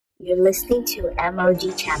You're listening to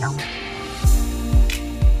MOG Channel.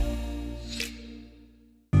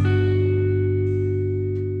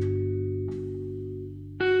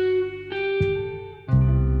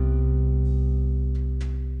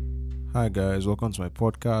 Hi guys, welcome to my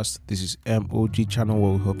podcast. This is MOG Channel,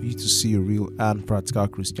 where we help you to see a real and practical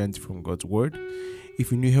Christianity from God's Word.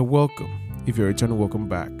 If you're new here, welcome. If you're returning, welcome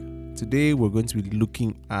back. Today we're going to be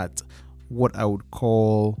looking at what I would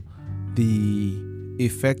call the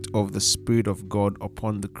effect of the Spirit of God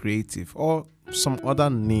upon the creative, or some other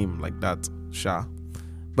name like that, sha.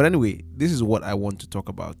 But anyway, this is what I want to talk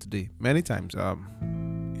about today. Many times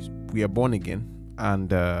we are born again, and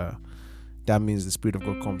that means the Spirit of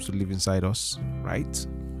God comes to live inside us, right?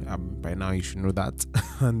 By now you should know that.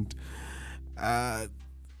 And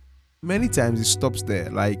many times it stops there.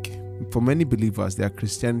 Like, for many believers, their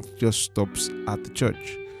Christianity just stops at the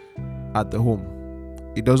church, at the home.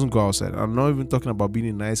 It doesn't go outside. I'm not even talking about being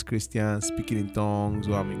a nice Christian, speaking in tongues,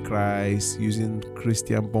 or I'm in Christ, using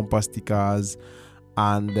Christian bumper stickers,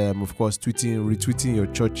 and of course retweeting your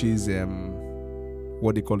church's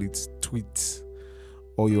what they call it, tweets,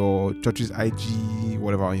 or your church's IG,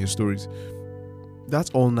 whatever, on your stories. That's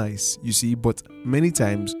all nice, you see, but many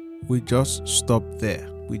times we just stop there.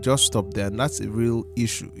 And that's a real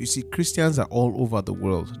issue. You see, Christians are all over the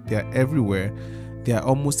world. They are everywhere. They are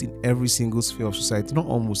almost in every single sphere of society. Not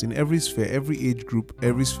almost, in every sphere, every age group,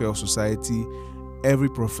 every sphere of society, every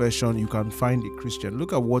profession, you can find a Christian.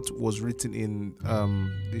 Look at what was written in,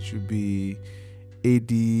 it should be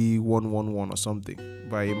AD 111 or something,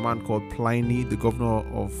 by a man called Pliny, the governor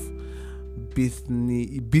of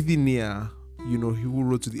Bithynia, who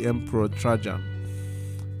wrote to the Emperor Trajan.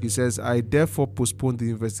 He says, "I therefore postpone the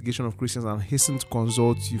investigation of Christians and hasten to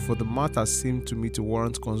consult you, for the matter seemed to me to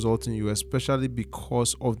warrant consulting you, especially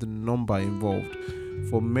because of the number involved.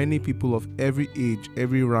 For many people of every age,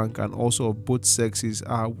 every rank, and also of both sexes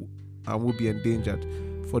are and will be endangered.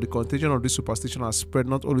 For the contagion of this superstition has spread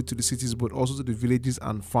not only to the cities but also to the villages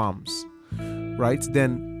and farms." Right?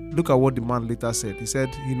 Then look at what the man later said. He said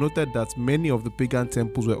he noted that many of the pagan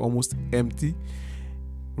temples were almost empty,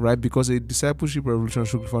 right? Because a discipleship revolution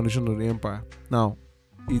shook the foundation of the empire. Now,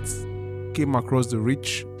 it came across the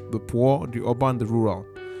rich, the poor, the urban, the rural.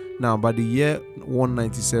 Now, by the year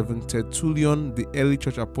 197, Tertullian, the early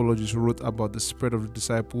church apologist, wrote about the spread of the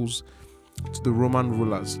disciples to the Roman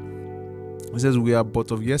rulers. He says, "We are but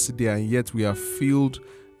of yesterday, and yet we are filled,"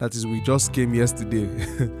 that is, we just came yesterday,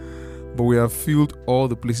 "but we have filled all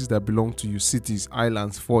the places that belong to you, cities,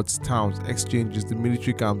 islands, forts, towns, exchanges, the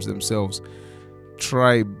military camps themselves,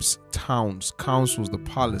 tribes, towns, councils, the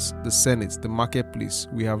palace, the senate, the marketplace.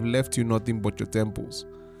 We have left you nothing but your temples."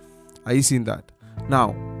 Are you seeing that?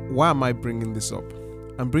 Now, why am I bringing this up?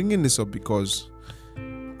 I'm bringing this up because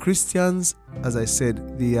Christians, as I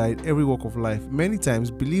said, they are in every walk of life. Many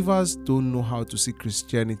times, believers don't know how to see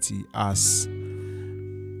Christianity as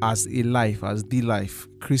a life, as the life.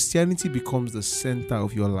 Christianity becomes the center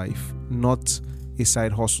of your life, not a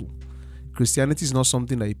side hustle. Christianity is not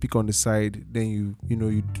something that you pick on the side, then you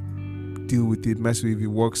deal with it, mess with it, it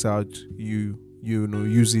works out, you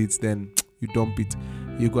use it, then you dump it,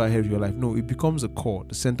 you go ahead with your life. No, it becomes the core,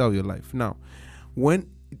 the center of your life. Now,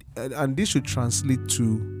 and this should translate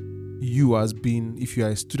to you as being, if you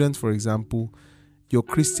are a student, for example, your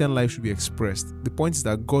Christian life should be expressed. The point is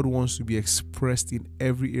that God wants to be expressed in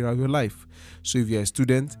every area of your life. So if you're a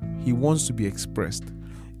student, He wants to be expressed.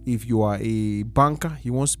 If you are a banker, He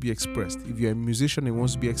wants to be expressed. If you're a musician, He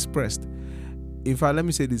wants to be expressed. In fact, let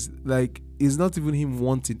me say this, like, it's not even Him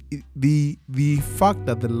wanting it, the fact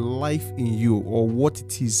that the life in you, or what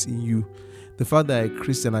it is in you, the fact that you're a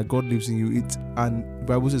Christian and God lives in you, and the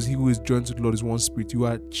Bible says, "He who is joined to the Lord is one spirit." You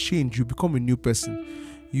are changed. You become a new person.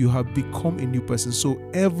 You have become a new person. So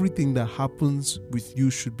everything that happens with you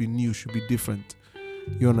should be new, should be different.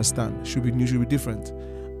 You understand? Should be new, should be different.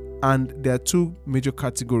 And there are two major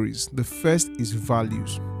categories. The first is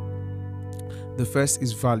values.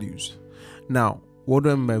 Now, what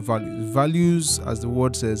do I mean by values? Values, as the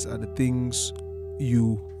word says, are the things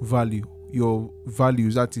you value. Your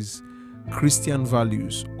values, that is Christian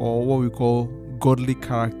values, or what we call godly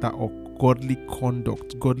character or godly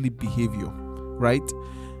conduct, godly behavior, right?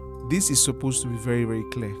 This is supposed to be very, very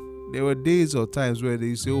clear. There were days or times where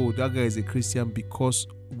they say, "Oh, that guy is a Christian," because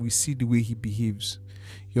we see the way he behaves.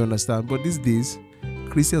 You understand? But these days,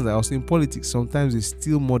 Christians are also in politics. Sometimes they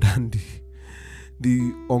steal more than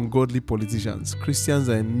the ungodly politicians. Christians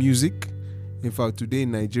are in music. In fact, today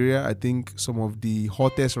in Nigeria, I think some of the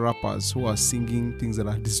hottest rappers who are singing things that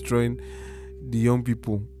are destroying the young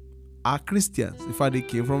people are Christians. In fact, they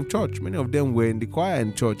came from church. Many of them were in the choir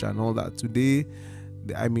in church and all that. Today,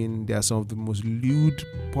 I mean, they are some of the most lewd,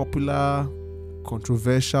 popular,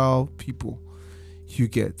 controversial people you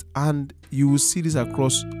get. And you will see this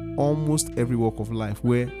across almost every walk of life,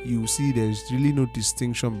 where you will see there's really no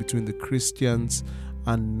distinction between the Christians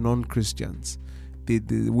and non-Christians.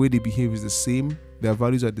 The way they behave is the same. Their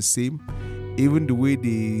values are the same. Even the way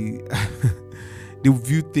they they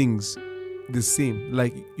view things the same.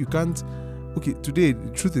 Like, you can't. Okay, today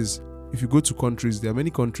the truth is, if you go to countries, there are many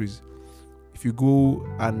countries. If you go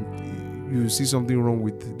and you see something wrong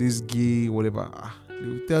with this gay, whatever, they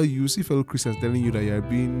will tell you. You see fellow Christians telling you that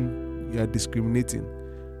you are discriminating,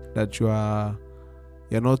 that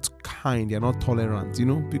you're not kind, you're not tolerant.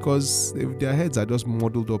 Because their heads are just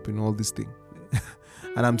muddled up in all this thing.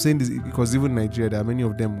 And I'm saying this because even in Nigeria, there are many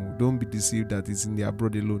of them who don't be deceived that it's in the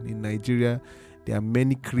abroad alone. In Nigeria, there are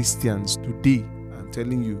many Christians today, I'm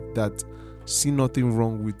telling you, that see nothing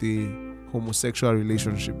wrong with a homosexual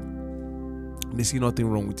relationship. They see nothing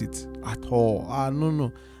wrong with it at all.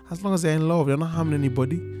 No. As long as they're in love, they're not harming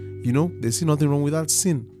anybody. They see nothing wrong with that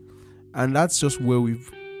sin. And that's just where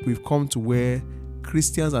we've come to, where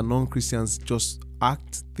Christians and non-Christians just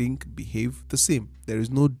act, think, behave the same. There is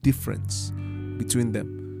no difference between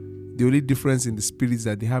them. The only difference in the spirit is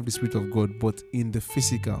that they have the Spirit of God, but in the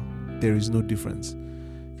physical, there is no difference.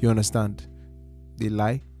 You understand? They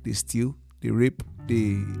lie, they steal, they rape,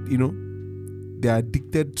 they are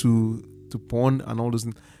addicted to porn and all those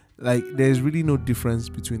things. Like, there's really no difference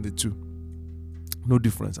between the two. No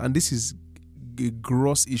difference. And this is a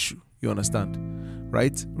gross issue. You understand?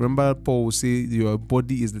 Right? Remember, Paul will say your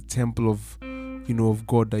body is the temple of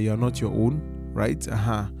God, that you are not your own. Right?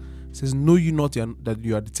 It says, know you not that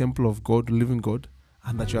you are the temple of God, the living God,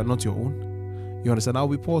 and that you are not your own. You understand? How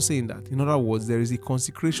will Paul saying that? In other words, there is a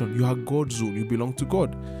consecration. You are God's own. You belong to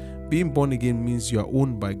God. Being born again means you are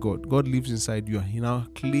owned by God. God lives inside you. He now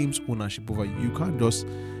claims ownership over you. You can't just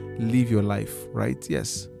live your life, right?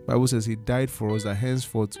 Yes. Bible says He died for us, that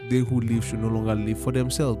henceforth they who live should no longer live for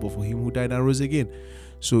themselves, but for Him who died and rose again.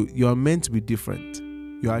 So you are meant to be different.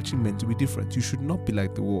 You are actually meant to be different. You should not be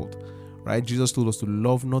like the world, right? Jesus told us to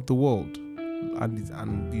love not the world,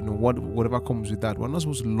 and whatever comes with that. We're not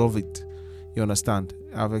supposed to love it. You understand?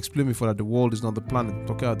 I've explained before that the world is not the planet. I'm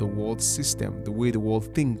talking about the world system, the way the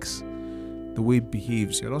world thinks, the way it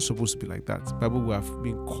behaves. You're not supposed to be like that. The Bible, we have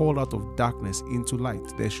been called out of darkness into light.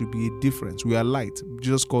 There should be a difference. We are light.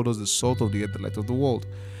 Jesus called us the salt of the earth, the light of the world.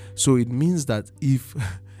 So it means that if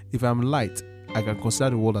I'm light, I can consider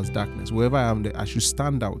the world as darkness. Wherever I am, I should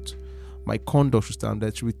stand out. My conduct should stand out.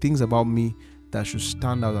 There should be things about me that should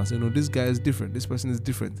stand out and say, no, this guy is different. This person is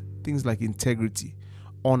different. Things like integrity,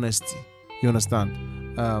 honesty. You understand?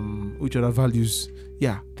 Which other values?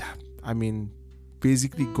 Yeah. I mean,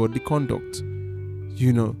 basically godly conduct.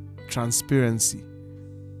 Transparency.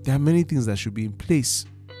 There are many things that should be in place.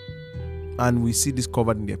 And we see this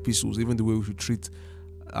covered in the epistles, even the way we should treat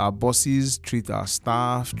our bosses, treat our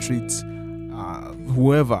staff, treat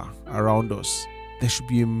whoever around us. There should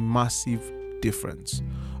be a massive difference.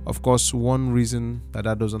 Of course, one reason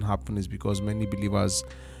that doesn't happen is because many believers,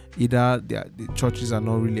 either the churches are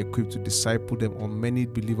not really equipped to disciple them, or many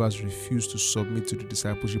believers refuse to submit to the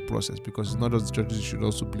discipleship process, because it's not just the churches you should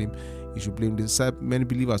also blame. You should blame the disciples. Many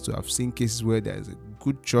believers too. I've seen cases where there is a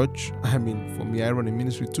good church. I mean, for me, I run a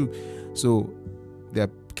ministry too. So there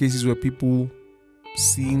are cases where people,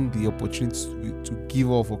 seeing the opportunity to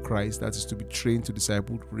give all for Christ, that is to be trained to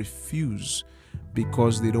disciple, refuse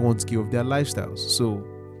because they don't want to give up their lifestyles. So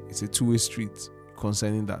it's a two-way street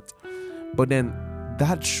concerning that. But then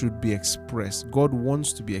that should be expressed. God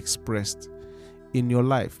wants to be expressed in your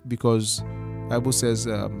life, because the Bible says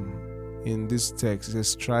in this text, it says,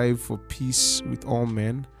 strive for peace with all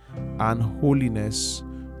men and holiness,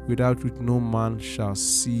 without which no man shall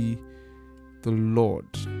see the Lord.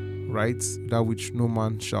 Right? Without which no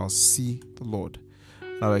man shall see the Lord.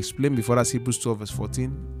 Now, I explained before, that's Hebrews 12 verse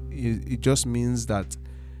 14. It just means that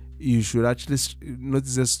you should actually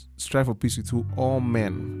notice this: strive for peace with all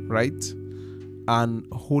men, right? And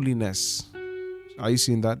holiness. Are you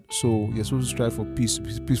seeing that? So you're supposed to strive for peace, to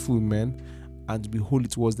be peaceful with men, and to be holy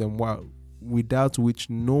towards them, without which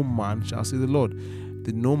no man shall see the Lord.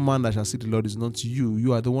 The no man that shall see the Lord is not you.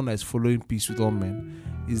 You are the one that is following peace with all men.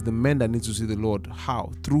 It's the men that need to see the Lord.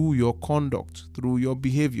 How? Through your conduct, through your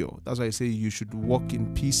behavior. That's why I say you should walk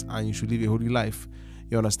in peace and you should live a holy life.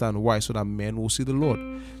 You understand why? So that men will see the Lord.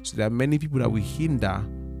 So there are many people that we hinder,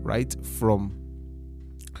 right, from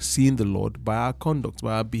seeing the Lord by our conduct,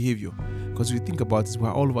 by our behavior. Because if you think about it,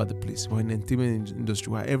 we're all over the place. We're in the entertainment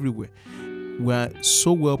industry. We're everywhere. We're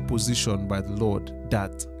so well positioned by the Lord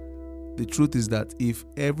that the truth is that if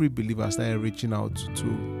every believer started reaching out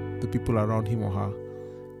to the people around him or her,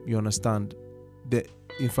 You understand?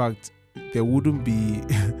 In fact, there wouldn't be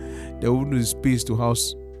space to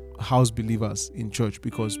house believers in church,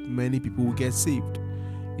 because many people will get saved.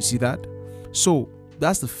 You see that? So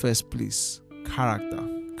that's the first place.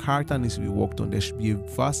 Character needs to be worked on. There should be a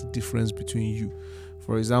vast difference between you.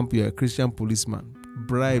 For example, you're a Christian policeman,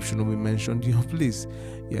 bribe should not be mentioned in your place.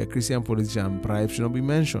 You're a Christian politician, bribe should not be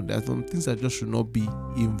mentioned. There are some things that just should not be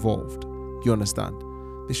involved. You understand?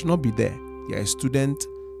 They should not be there. You're a student,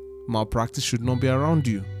 malpractice should not be around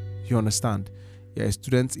you. You understand? You're a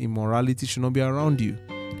student, immorality should not be around you.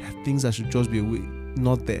 There are things that should just be away,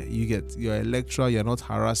 not there. You're a lecturer, you're not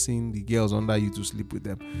harassing the girls under you to sleep with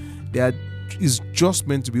them. It's just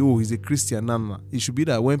meant to be, he's a Christian. No. It should be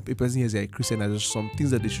that when a person hears you're a Christian, there's some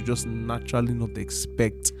things that they should just naturally not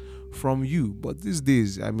expect from you. But these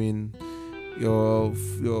days, I mean, your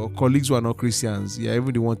colleagues who are not Christians,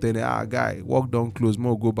 even the one telling, guy, walk down close,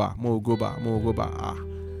 more go back.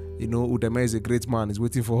 Udeme is a great man, he's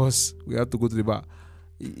waiting for us, we have to go to the bar.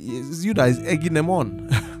 It's you that is egging them on.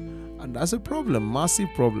 And that's a problem, massive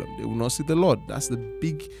problem. They will not see the Lord. That's the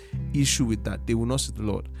big issue with that. They will not see the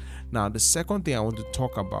Lord. Now, the second thing I want to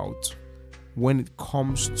talk about when it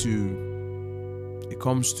comes to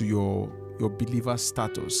your believer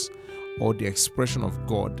status or the expression of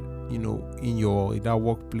God, in that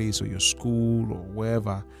workplace or your school or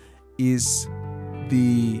wherever, is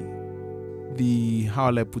the how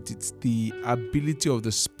will I put it, the ability of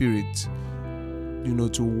the Spirit,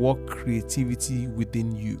 to work creativity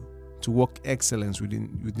within you, to work excellence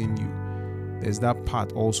within you. There's that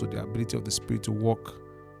part also, the ability of the Spirit to work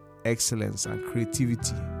excellence and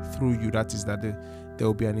creativity through you. That is that there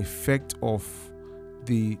will be an effect of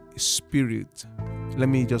the Spirit. Let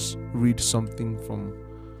me just read something from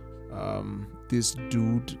this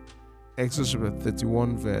dude, Exodus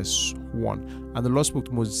 31 verse 1. And the Lord spoke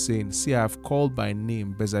to Moses, saying, See, I have called by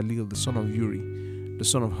name Bezalel, the son of Uri, the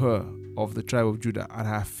son of Hur, of the tribe of Judah, and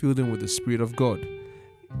I have filled him with the Spirit of God,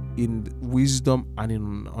 in wisdom and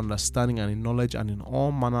in understanding and in knowledge and in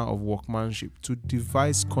all manner of workmanship, to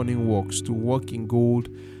devise cunning works, to work in gold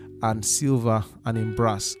and silver and in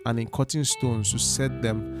brass and in cutting stones, to set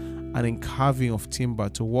them, and in carving of timber,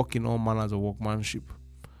 to work in all manners of workmanship.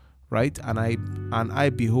 Right? And I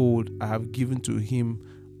behold, I have given to him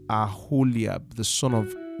Aholiab, the son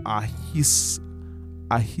of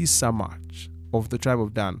Ahisamach, of the tribe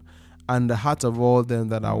of Dan, and the heart of all them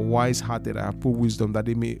that are wise-hearted I have put wisdom, that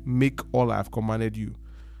they may make all I have commanded you.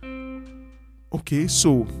 Okay,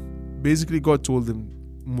 so basically God told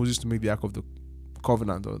Moses to make the Ark of the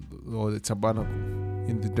Covenant or the tabernacle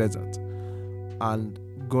in the desert. And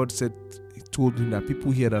God told him that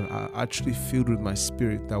people here that are actually filled with my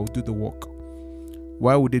Spirit that will do the work.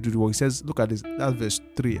 Why would they do the work? He says, look at this, that's verse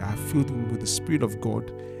 3. I have filled him with the Spirit of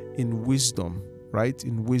God in wisdom, right?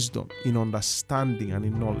 In wisdom, in understanding, and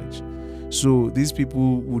in knowledge. So these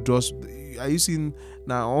people would just, are you seeing?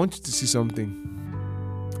 Now I want you to see something.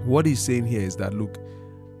 What he's saying here is that, look,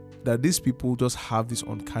 that these people just have this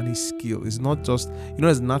uncanny skill. It's not just,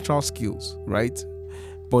 there's natural skills, right?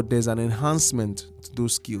 But there's an enhancement to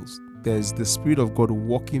those skills. There's the Spirit of God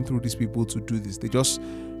walking through these people to do this. They just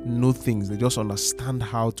know things. They just understand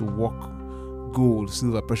how to work gold,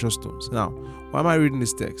 silver, precious stones. Now, why am I reading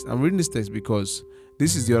this text? I'm reading this text because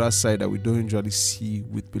this is the other side that we don't usually see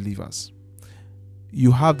with believers.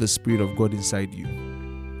 You have the Spirit of God inside you.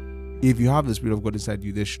 If you have the Spirit of God inside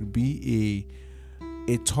you, there should be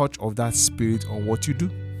a touch of that Spirit on what you do.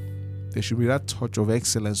 There should be that touch of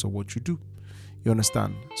excellence on what you do. You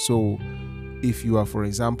understand? So if you are, for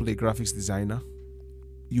example, a graphics designer,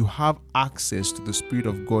 you have access to the Spirit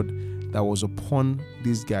of God that was upon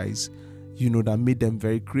these guys, that made them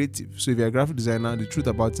very creative. So if you're a graphic designer, the truth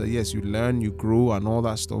about it, yes, you learn, you grow and all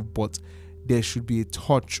that stuff, but there should be a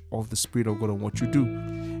touch of the Spirit of God on what you do.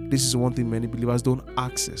 This is one thing many believers don't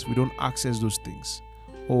access. We don't access those things.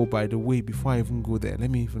 Oh, by the way, before I even go there, let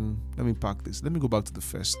me pack this. Let me go back to the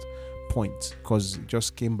first point because it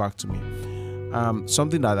just came back to me.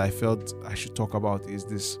 Something that I felt I should talk about is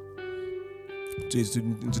this.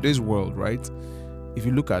 In today's world, right? If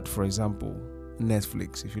you look at, for example,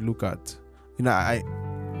 Netflix, if you look at,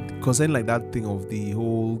 concerning like that thing of the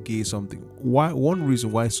whole gay something, one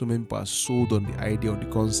reason why so many people are sold on the idea or the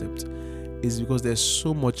concept is because there's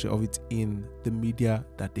so much of it in the media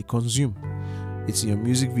that they consume. It's in your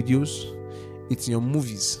music videos, it's in your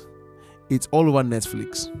movies, it's all over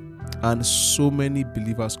Netflix, and so many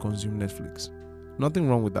believers consume Netflix. Nothing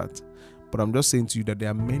wrong with that, but I'm just saying to you that there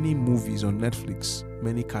are many movies on Netflix,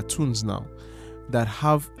 many cartoons now, that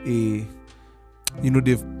have they've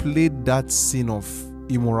played that scene of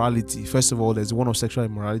immorality. First of all, there's one of sexual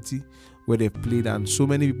immorality where they've played, and so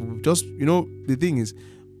many people just, the thing is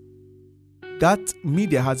that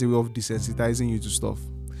media has a way of desensitizing you to stuff.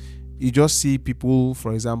 You just see people,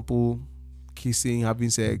 for example, kissing, having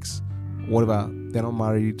sex, whatever, they're not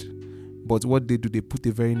married, but what they do, they put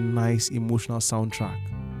a very nice emotional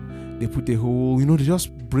soundtrack. They put a whole, they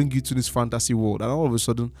just bring you to this fantasy world, and all of a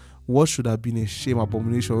sudden, what should have been a shame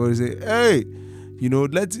abomination, where they say, hey,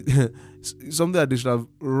 let it, something that they should have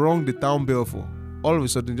rung the town bell for, all of a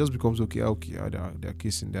sudden it just becomes okay, they're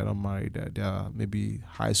kissing, they're not married, they're maybe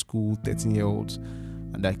high school 13-year-olds,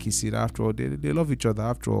 and they're kissing. After all, they love each other.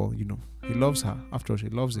 After all, he loves her, after all she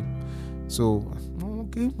loves him. So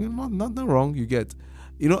okay, nothing wrong, you get.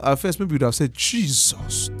 At first maybe you'd have said,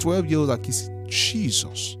 Jesus, 12-year-olds are kissing,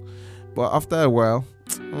 Jesus. But after a while,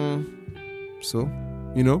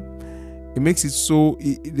 it makes it so,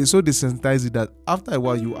 they so desensitize it that after a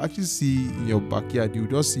while you actually see in your backyard, you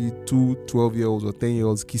just see 2 12-year-olds or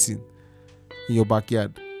 10-year-olds kissing in your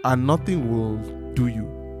backyard, and nothing will do you.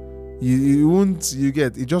 You won't,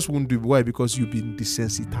 it just won't do. Why? Because you've been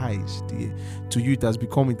desensitized. To you, it has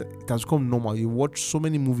become normal. You watch so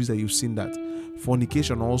many movies that you've seen that.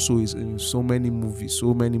 Fornication also is in so many movies.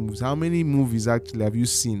 How many movies actually have you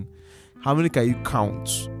seen? How many can you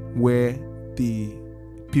count where the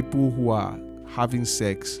people who are having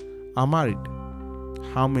sex are married?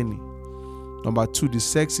 How many? Number 2, the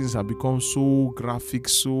sex scenes have become so graphic,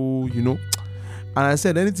 so and I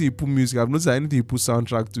said, anything you put music, I've noticed that anything you put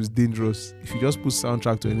soundtrack to is dangerous. If you just put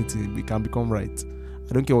soundtrack to anything, it can become right.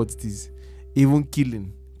 I don't care what it is. Even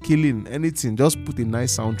killing, anything, just put a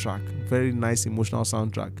nice soundtrack, very nice emotional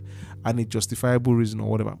soundtrack, and a justifiable reason or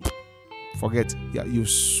whatever. Forget. Yeah, you've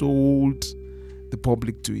sold the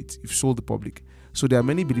public to it. You've sold the public. So there are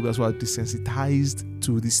many believers who are desensitized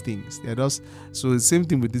to these things. They're just, so the same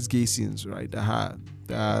thing with these gay scenes, right?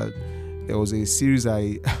 There was a series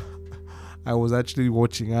I was actually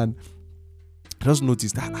watching, and I just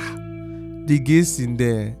noticed that the gay scene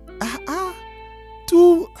there,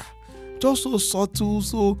 too, just so subtle,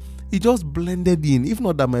 so it just blended in. If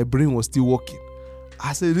not that my brain was still working,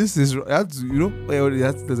 I said, this is, this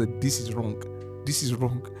is wrong. This is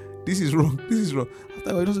wrong. This is wrong. This is wrong.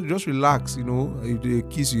 After just relax, if they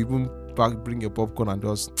kiss you, even bring your popcorn and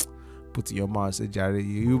just put it in your mouth. Say, Jerry,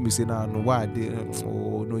 you be saying, no, why?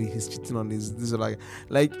 Oh no, he's cheating on this. This is like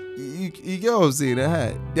you get what I'm saying.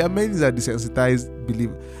 There are many things that desensitized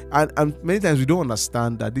believe, and many times we don't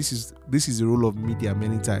understand that this is the role of media.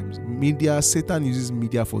 Many times, Satan uses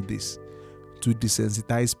media for this, to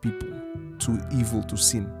desensitize people to evil, to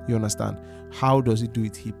sin. You understand? How does he do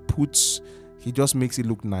it? He just makes it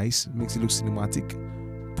look nice, makes it look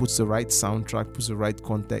cinematic, puts the right soundtrack, puts the right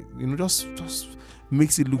context, just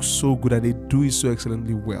makes it look so good, and they do it so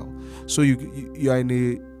excellently well. So you are in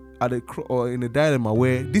a dilemma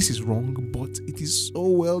where this is wrong, but it is so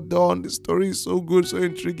well done. The story is so good, so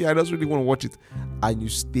intriguing. I just really want to watch it, and you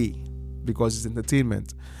stay because it's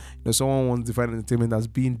entertainment. Someone once defined entertainment as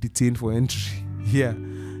being detained for entry. Yeah,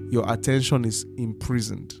 your attention is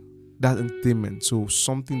imprisoned. That's entertainment. So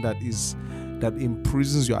something that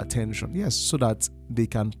imprisons your attention. Yes, so that they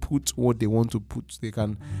can put what they want to put. They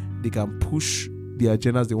can push the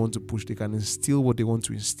agendas they want to push. They can instill what they want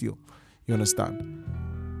to instill. You understand?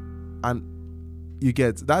 And you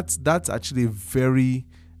get that's actually a very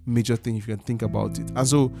major thing if you can think about it. And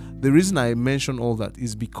so the reason I mention all that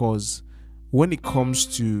is because when it comes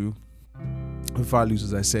to values,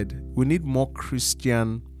 as I said, we need more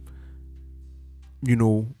Christian,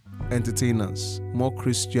 entertainers, more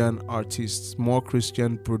Christian artists, more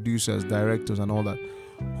Christian producers, directors, and all that,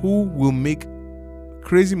 who will make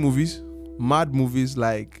crazy movies, mad movies,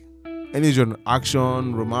 like any genre,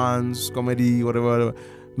 action, romance, comedy, whatever,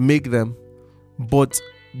 make them, but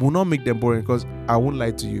will not make them boring. Because I won't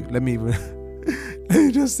lie to you, let me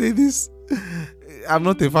just say this, I'm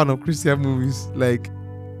not a fan of Christian movies. Like,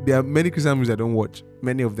 there are many Christian movies I don't watch.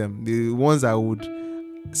 Many of them, the ones I would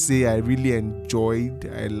say I really enjoyed,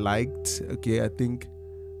 I liked, okay, I think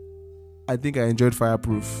I enjoyed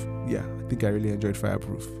Fireproof. Yeah, I think I really enjoyed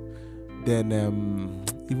Fireproof. Then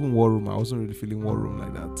even War Room, I wasn't really feeling War Room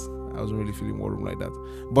like that.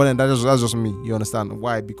 But then that's just me, you understand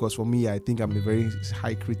why? Because for me, I think I'm a very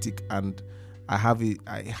high critic, and I have a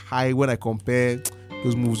high, when I compare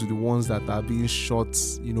those movies with the ones that are being shot,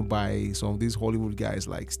 by some of these Hollywood guys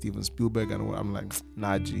like Steven Spielberg, and I'm like,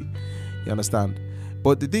 nah, G, you understand?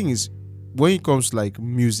 But the thing is, when it comes to like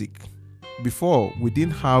music, before we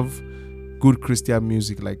didn't have good Christian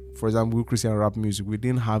music, like for example, good Christian rap music. We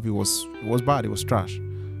didn't have it. Was bad. It was trash.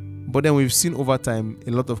 But then we've seen over time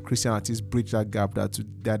a lot of Christian artists bridge that gap, that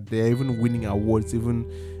they're even winning awards,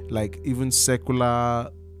 even secular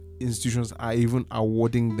institutions are even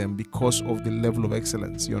awarding them because of the level of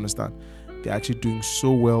excellence. You understand? They're actually doing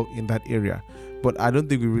so well in that area. But I don't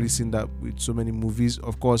think we've really seen that with so many movies.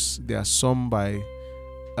 Of course, there are some by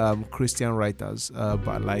Christian writers,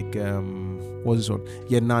 but like what's this one?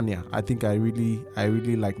 Yeah, Narnia. I think I really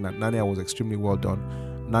like Narnia. Was extremely well done.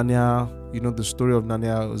 Narnia, the story of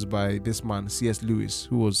Narnia was by this man C.S. Lewis,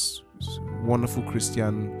 who was wonderful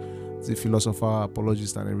Christian, the philosopher,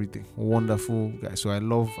 apologist, and everything. Wonderful guy. So I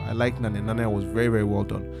like Narnia. Narnia was very, very well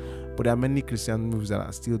done. But there are many Christian movies that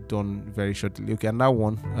are still done very shortly. Okay, and that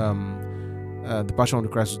one, The Passion of the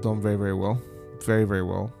Christ was done very, very well, very, very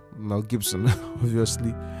well. Mel Gibson,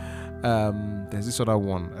 obviously. There's this other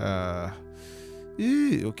one.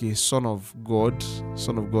 Son of God,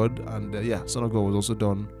 and Son of God was also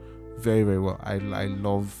done very, very well. I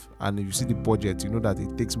love, and if you see the budget, you know that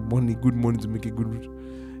it takes good money to make a good,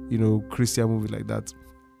 Christian movie like that.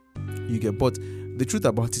 You get, but the truth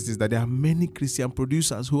about it is that there are many Christian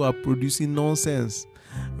producers who are producing nonsense.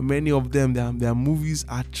 Many of them, their movies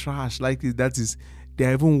are trash. Like that is,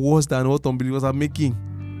 they're even worse than what unbelievers are making.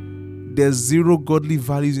 There's zero godly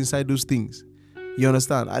values inside those things. You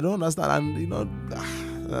understand? I don't understand. And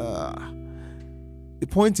the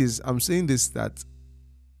point is, I'm saying this, that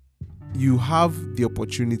you have the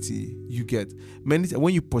opportunity. You get many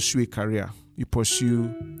when you pursue a career, you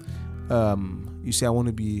pursue. You say, I want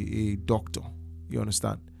to be a doctor. You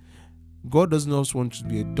understand? God doesn't also want you to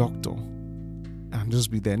be a doctor and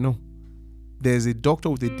just be there. No. There's a doctor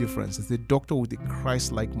with a difference. There's a doctor with a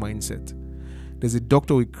Christ-like mindset. There's a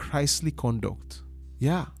doctor with Christly conduct.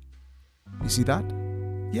 Yeah. You see that?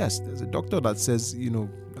 Yes, there's a doctor that says,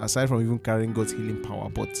 aside from even carrying God's healing power,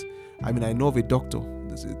 but I know of a doctor.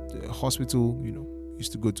 There's a hospital,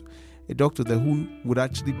 used to go to. A doctor there who would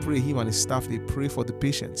actually pray. Him and his staff, they pray for the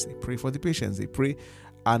patients. They pray,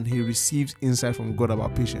 and he receives insight from God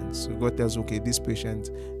about patients. So God tells, okay, this patient,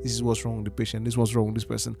 this is what's wrong with the patient, this is what's wrong with this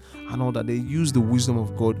person, and all that. They use the wisdom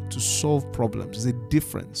of God to solve problems. There's a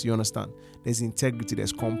difference, you understand? There's integrity,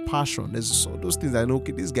 there's compassion, there's those things. I know,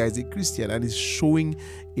 okay, this guy is a Christian and is showing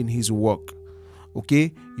in his work.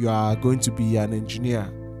 Okay, you are going to be an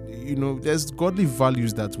engineer. There's godly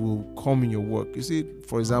values that will come in your work. You see,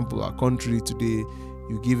 for example, our country today,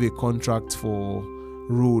 you give a contract for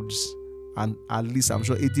roads, and at least I'm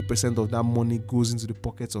sure 80% of that money goes into the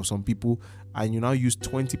pockets of some people, and you now use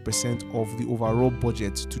 20% of the overall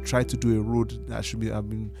budget to try to do a road that should have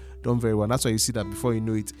been done very well. And that's why you see that before you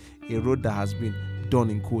know it, a road that has been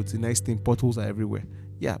done in quotes, the next thing, potholes are everywhere.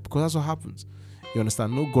 Yeah, because that's what happens. You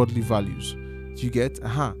understand? No godly values. You get?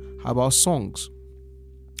 How about songs?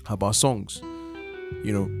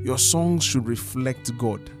 Your songs should reflect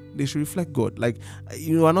God. They should reflect God. Like,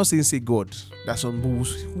 I'm not saying say God. That's some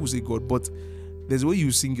who say God, but there's a way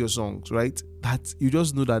you sing your songs, right? That you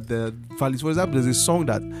just know that the values. For example, there's a song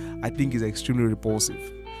that I think is extremely repulsive.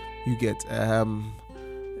 You get I'm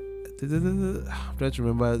trying to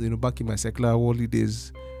remember, back in my secular worldly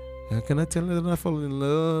days. Can I tell you that I fall in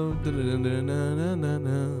love?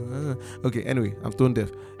 Okay, anyway, I'm tone deaf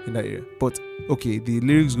in that area. But okay, the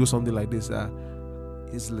lyrics go something like this.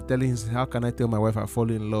 He's telling him, how can I tell my wife I fall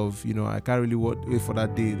in love? I can't really wait for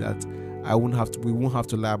that day that we won't have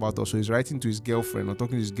to lie about us. So he's writing to his girlfriend, or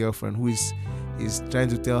talking to his girlfriend, who is trying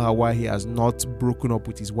to tell her why he has not broken up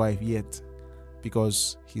with his wife yet.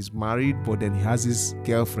 Because he's married, but then he has his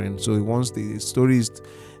girlfriend. So the story is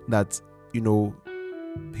that,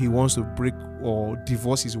 he wants to break or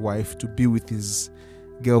divorce his wife to be with his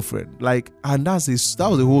girlfriend. And that was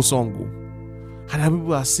the whole song. And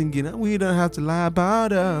people are singing, we don't have to lie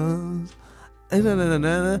about us. And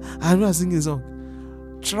people are singing the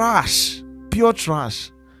song. Trash. Pure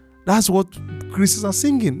trash. That's what Christians are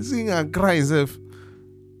singing and crying self.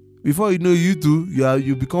 Before you know,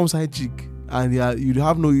 you become side chick, and you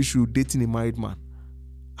have no issue dating a married man.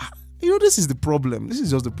 This is the problem. This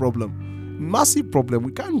is just the problem. Massive problem.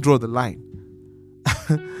 We can't draw the line.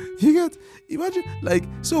 You get? Imagine,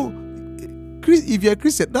 if you're a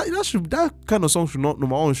Christian, that kind of song should not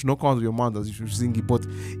come out of your mouth as you should sing it. But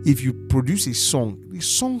if you produce a song, the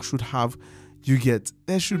song should have,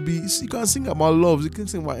 there should be, you can sing about love, you can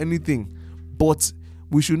sing about anything. But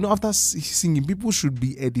we should not, after singing, people should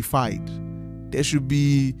be edified. There should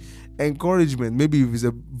be encouragement. Maybe if it's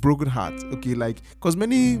a broken heart, okay, because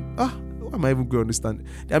many, what am I even going to understand?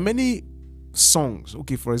 There are many songs,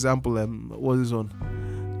 okay, for example, what is on?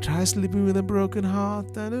 Try sleeping with a broken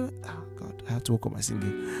heart. God, I have to work on my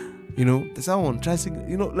singing. There's that one, try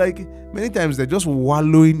singing, many times they're just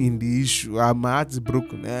wallowing in the issue. My heart is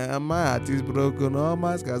broken. My heart is broken. All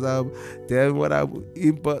my scars are there.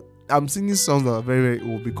 But I'm singing songs that are very,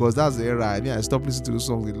 very old because that's the era. I mean, I stopped listening to those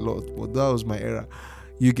songs a lot, but that was my era.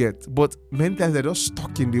 You get. But many times they're just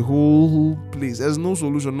stuck in the whole place. There's no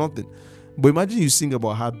solution, nothing. But imagine you sing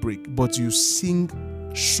about heartbreak, but you sing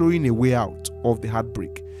showing a way out of the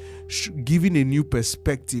heartbreak, giving a new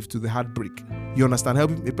perspective to the heartbreak. You understand?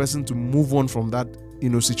 Helping a person to move on from that,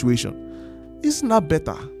 situation. Isn't that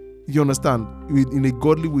better? You understand? In a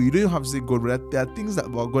godly way. You don't have to say God, but there are things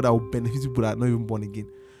about God that will benefit people that are not even born again.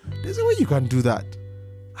 There's a way you can do that.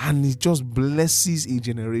 And it just blesses a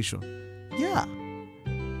generation. Yeah.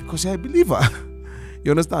 Because you're a believer.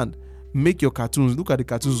 You understand? Make your cartoons. Look at the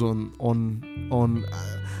cartoons on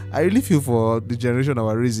I really feel for the generation that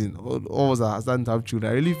we're raising. All of us are starting to have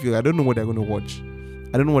children. I really feel, I don't know what they're going to watch.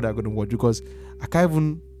 I don't know what they're going to watch because I can't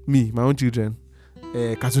even, my own children,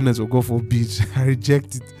 Cartoon Network, go forbid. I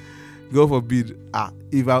reject it. God forbid.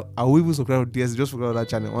 If I will even subscribe to DS, just forget that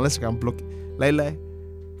channel unless you can block it. Like,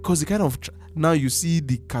 because the kind of now you see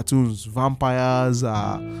the cartoons, vampires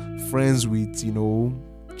are friends with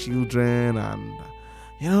children, and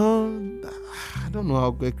I don't know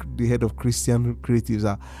how the head of Christian creatives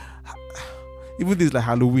are. Even things like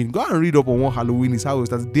Halloween. Go and read up on what Halloween is, how it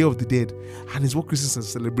starts, Day of the Dead, and it's what Christians are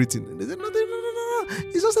celebrating. And they say, no.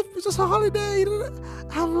 It's just a holiday.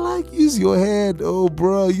 I'm like, use your head. Oh,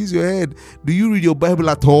 bro, use your head. Do you read your Bible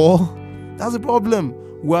at all? That's the problem.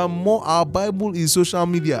 Our Bible is social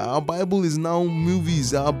media. Our Bible is now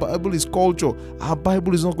movies. Our Bible is culture. Our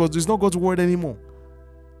Bible is not God. It's not God's word anymore.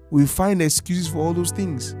 We find excuses for all those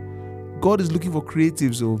things. God is looking for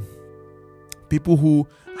creatives, people who,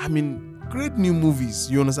 create new movies.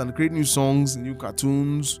 You understand? Create new songs, new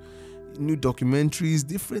cartoons, new documentaries,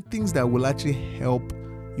 different things that will actually help,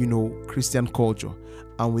 Christian culture,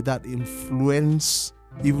 and with that influence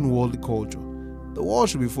even worldly culture. The world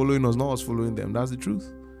should be following us, not us following them. That's the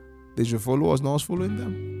truth. They should follow us, not us following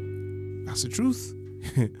them. That's the truth.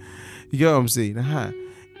 You get what I'm saying?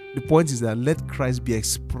 The point is that let Christ be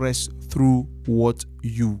expressed through what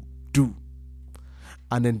you do.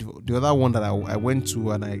 And then the other one that I went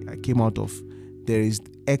to and I came out of, there is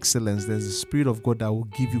excellence. There's the Spirit of God that will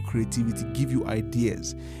give you creativity, give you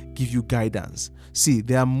ideas, give you guidance. See,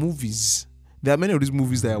 there are movies. There are many of these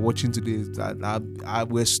movies that I'm watching today that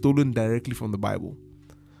were stolen directly from the Bible.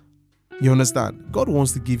 You understand? God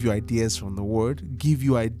wants to give you ideas from the Word, give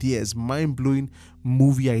you ideas, mind-blowing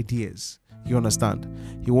movie ideas. You understand?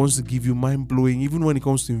 He wants to give you mind-blowing, even when it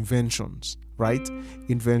comes to inventions, right?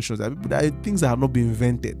 Inventions. There are things that have not been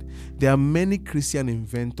invented. There are many Christian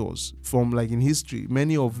inventors from, like, in history.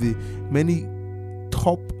 Many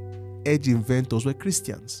top edge inventors were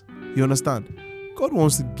Christians. You understand? God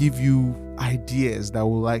wants to give you ideas that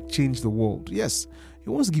will change the world. Yes, He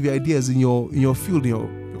wants to give you ideas in your field, in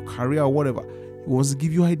your career, or whatever. He wants to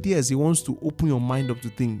give you ideas. He wants to open your mind up to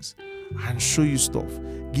things and show you stuff.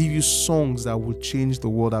 Give you songs that will change the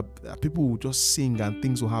world, that people will just sing and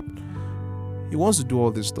things will happen. He wants to do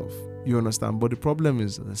all this stuff. You understand? But the problem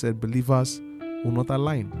is, as I said, believers will not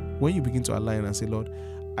align. When you begin to align and say, Lord,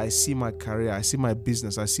 I see my career, I see my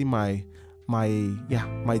business, I see my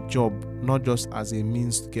job, not just as a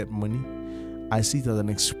means to get money. I see it as an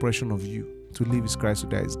expression of you. To live is Christ, to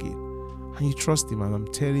die is gain. And you trust Him, and I'm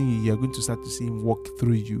telling you, you're going to start to see Him walk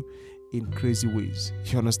through you in crazy ways.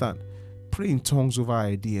 You understand? Pray in tongues over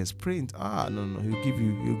ideas. Pray in no. He'll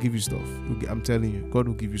give you stuff. I'm telling you, God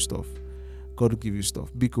will give you stuff. God will give you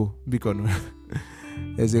stuff. Biko, no.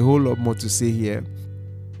 There's a whole lot more to say here.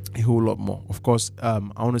 A whole lot more. Of course, I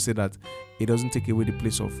want to say that it doesn't take away the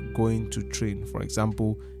place of going to train. For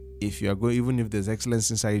example, if you are going, even if there's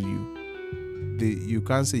excellence inside you, you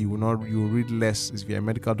can't say you will read less. If you're a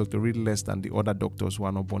medical doctor, read less than the other doctors who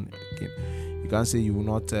are not born again. You can't say you will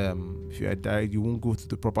not, if you are direct, you won't go to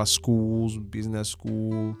the proper schools, business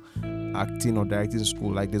school, acting or directing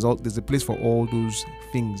school. Like there's a place for all those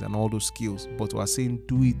things and all those skills. But we're saying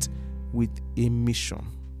do it with a mission.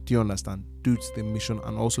 Do you understand? Do it with the mission,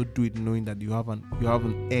 and also do it knowing that you have an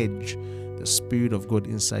edge, the Spirit of God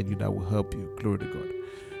inside you that will help you. Glory to God.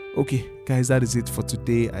 Okay, guys, that is it for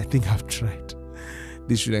today. I think I've tried.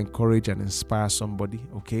 This should encourage and inspire somebody.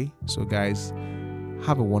 Okay, so guys,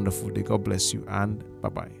 have a wonderful day. God bless you, and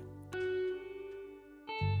bye-bye.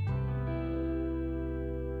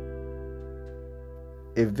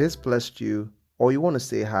 If this blessed you, or you want to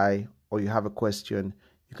say hi, or you have a question,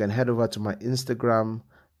 you can head over to my Instagram.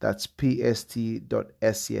 That's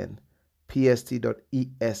pst.sen, pst.essien.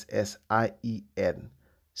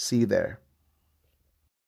 See you there.